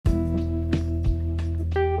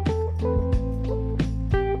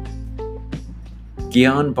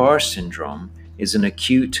Guillain-Barre syndrome is an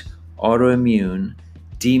acute, autoimmune,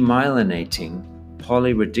 demyelinating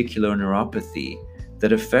polyradicular neuropathy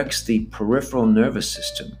that affects the peripheral nervous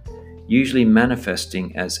system, usually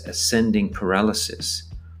manifesting as ascending paralysis,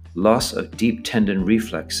 loss of deep tendon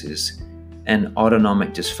reflexes, and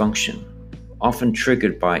autonomic dysfunction, often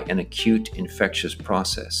triggered by an acute infectious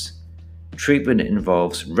process. Treatment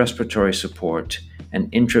involves respiratory support and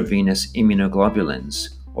intravenous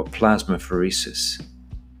immunoglobulins or plasmapheresis.